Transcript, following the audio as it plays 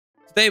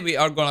Today we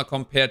are gonna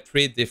compare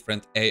 3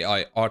 different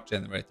AI art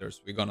generators.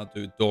 We're gonna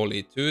do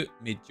Dall-E 2,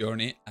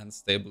 Midjourney, and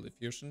Stable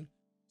Diffusion.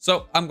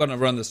 So I'm gonna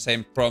run the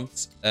same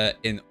prompts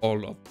in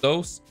all of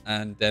those,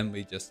 and then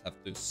we just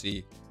have to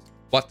see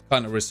what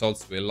kind of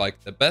results we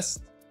like the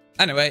best.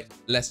 Anyway,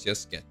 let's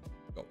just get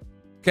going.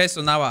 Okay,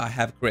 so now I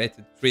have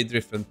created 3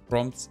 different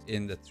prompts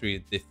in the 3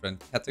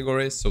 different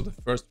categories. So the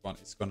first one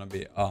is gonna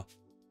be a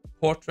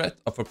portrait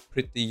of a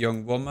pretty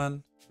young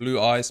woman, blue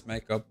eyes,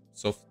 makeup,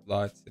 soft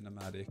light,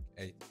 cinematic,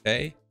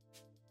 8K.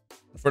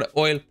 For the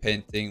oil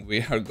painting,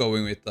 we are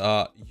going with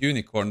a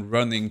unicorn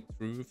running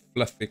through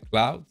fluffy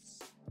clouds.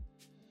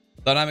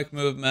 Dynamic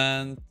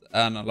movement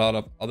and a lot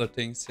of other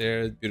things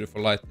here.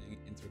 Beautiful lighting,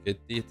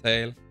 intricate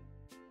detail.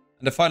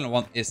 And the final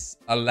one is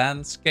a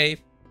landscape.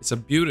 It's a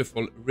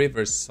beautiful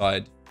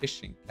riverside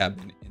fishing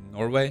cabin in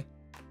Norway.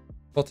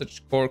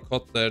 Cottage core,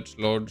 cottage,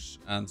 lodge,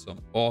 and some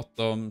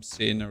autumn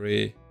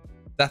scenery.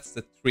 That's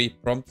the 3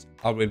 prompts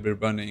I will be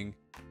running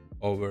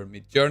over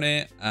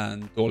Midjourney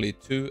and Dall-E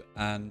 2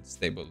 and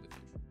Stable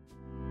Diffusion.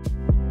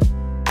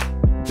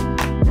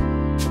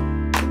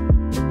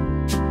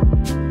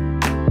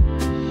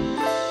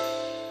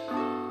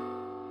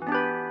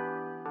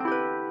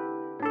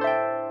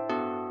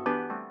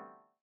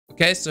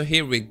 Okay, so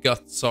here we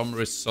got some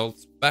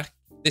results back.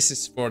 This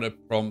is for the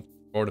prompt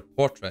for the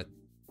portrait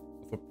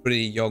of a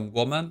pretty young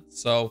woman.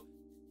 So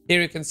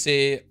here you can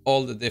see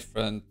all the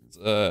different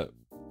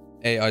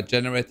AI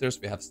generators.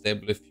 We have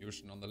Stable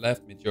Diffusion on the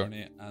left,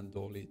 Midjourney, and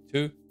Dall-E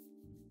 2.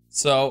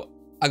 So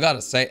I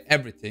gotta say,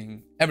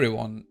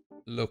 everyone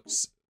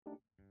looks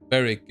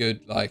very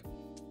good. Like,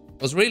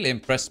 I was really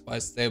impressed by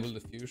Stable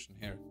Diffusion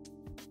here,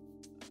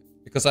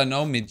 because I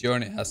know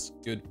Midjourney has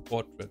good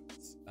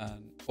portraits,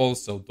 and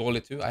also Dall-E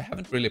 2. I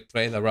haven't really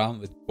played around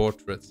with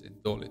portraits in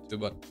Dall-E 2,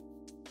 but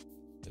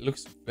it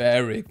looks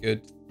very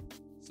good.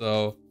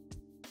 So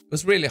it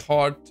was really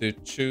hard to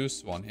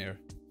choose one here.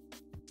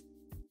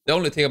 The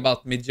only thing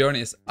about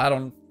Midjourney is I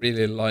don't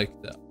really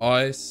like the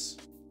eyes,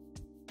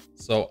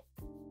 so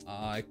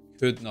I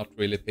could not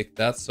really pick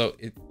that. So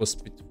it was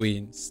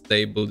between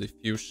Stable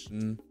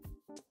Diffusion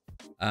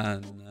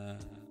and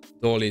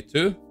Dall-E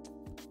 2.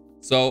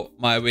 So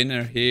my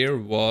winner here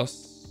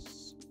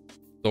was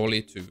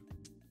Dall-E 2.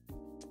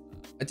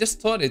 I just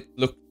thought it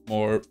looked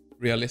more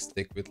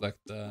realistic with like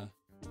the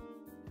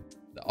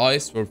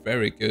eyes were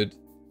very good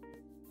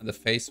and the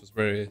face was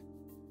very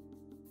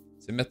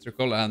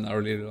symmetrical, and I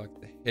really like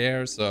the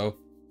hair. So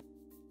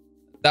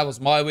that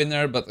was my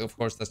winner, but of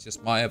course that's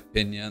just my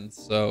opinion.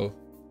 So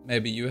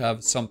maybe you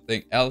have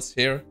something else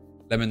here.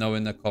 Let me know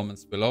in the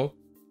comments below.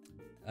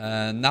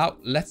 Now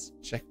let's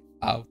check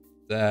out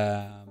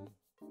the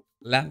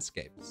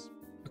landscapes.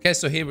 Okay,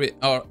 so here we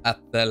are at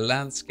the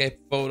landscape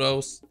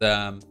photos.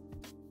 The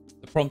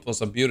prompt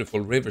was a beautiful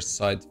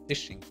riverside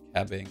fishing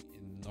cabin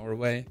in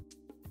Norway.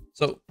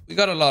 So we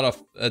got a lot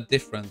of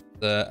different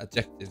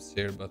adjectives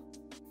here, but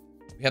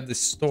we have the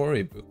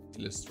storybook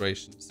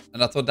illustrations,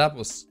 and I thought that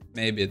was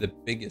maybe the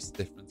biggest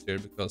difference here,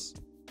 because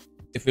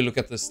if we look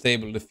at the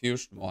Stable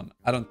Diffusion one,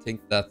 I don't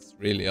think that's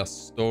really a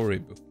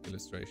storybook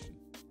illustration.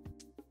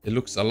 It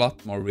looks a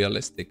lot more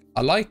realistic.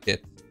 I like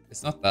it.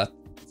 It's not that.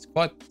 It's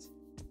quite...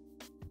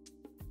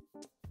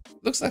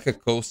 looks like a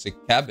cozy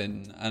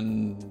cabin,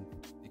 and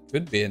it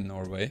could be in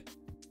Norway,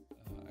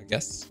 I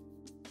guess.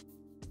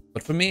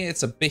 But for me,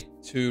 it's a bit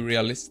too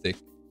realistic,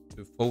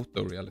 too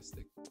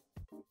photorealistic.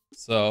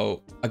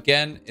 So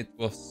again, it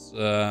was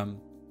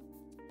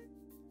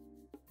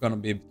gonna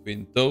be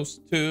between those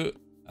 2.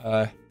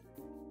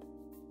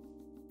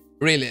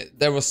 Really,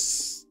 there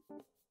was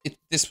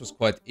this was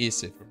quite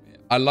easy for me.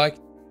 I liked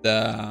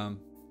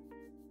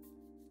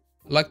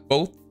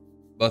both,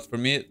 but for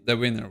me the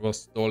winner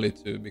was Dall-E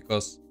 2,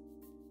 because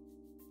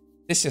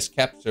this is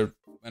captured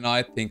when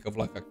I think of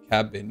like a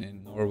cabin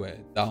in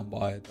Norway down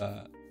by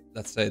the,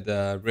 let's say,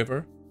 the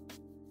river.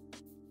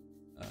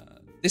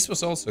 This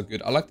was also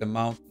good. I like the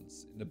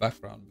mountains in the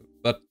background,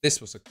 but this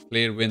was a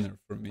clear winner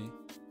for me.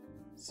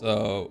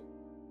 So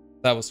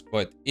that was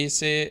quite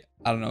easy.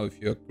 I don't know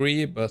if you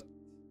agree, but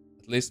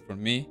at least for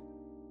me,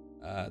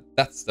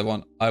 that's the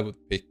one I would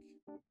pick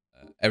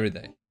every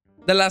day.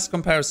 The last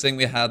comparison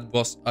we had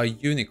was a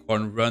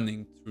unicorn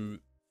running through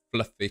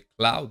fluffy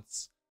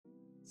clouds.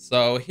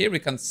 So here we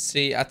can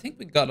see, I think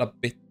we got a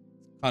bit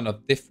kind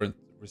of different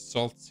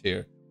results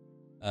here.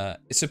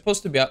 It's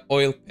supposed to be an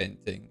oil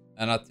painting,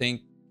 and I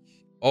think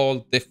all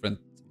different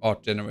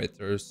art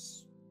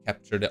generators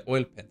capture the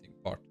oil painting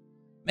part.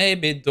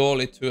 Maybe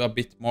Dall-E 2 a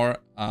bit more.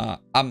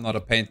 I'm not a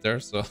painter,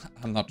 so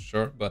I'm not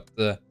sure, but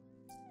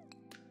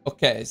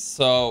okay,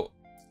 so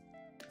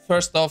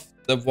first off,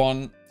 the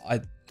one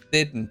I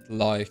didn't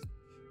like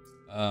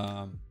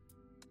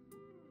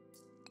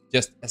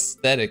just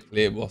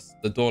aesthetically was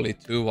the Dall-E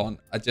 2 one.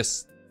 I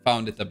just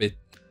found it a bit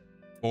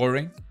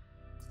boring.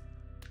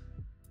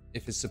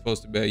 If it's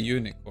supposed to be a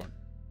unicorn,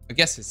 I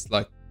guess it's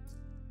like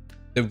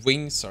the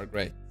wings are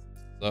great,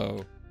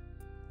 so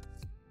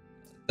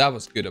that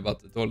was good about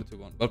the Dall-E 2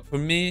 one. But for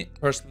me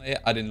personally,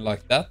 I didn't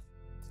like that.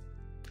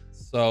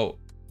 So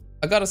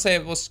I gotta say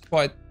it was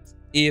quite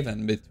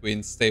even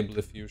between Stable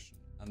Diffusion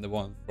and the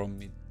one from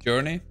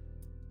Midjourney.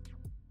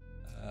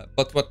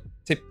 But what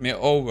tipped me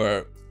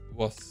over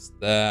was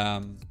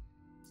the...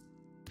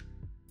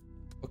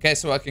 okay,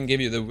 so I can give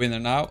you the winner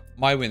now.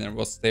 My winner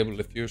was Stable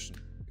Diffusion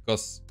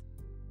because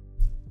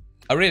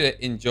I really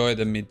enjoy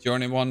the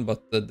Midjourney one,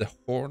 but the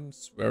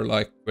horns were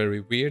like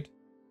very weird.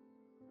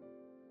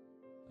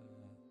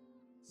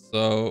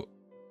 So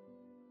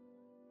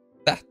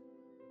that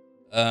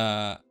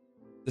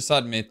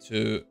decided me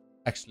to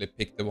actually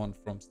pick the one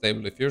from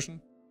Stable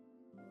Diffusion.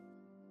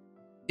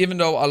 Even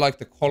though I like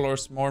the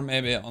colors more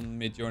maybe on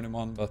Midjourney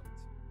one, but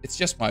it's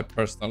just my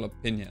personal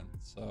opinion.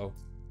 So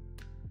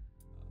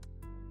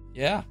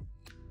yeah.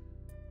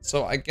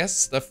 So I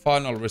guess the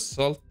final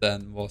result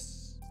then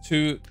was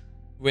 2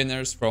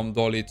 winners from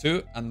Dall-E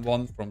 2 and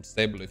 1 from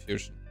Stable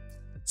Diffusion.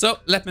 So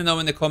let me know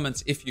in the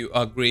comments if you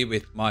agree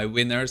with my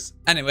winners.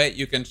 Anyway,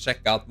 you can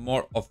check out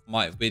more of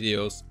my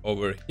videos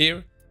over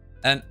here.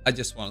 And I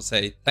just want to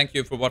say thank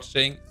you for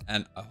watching,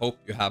 and I hope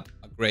you have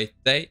a great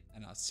day,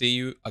 and I'll see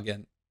you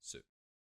again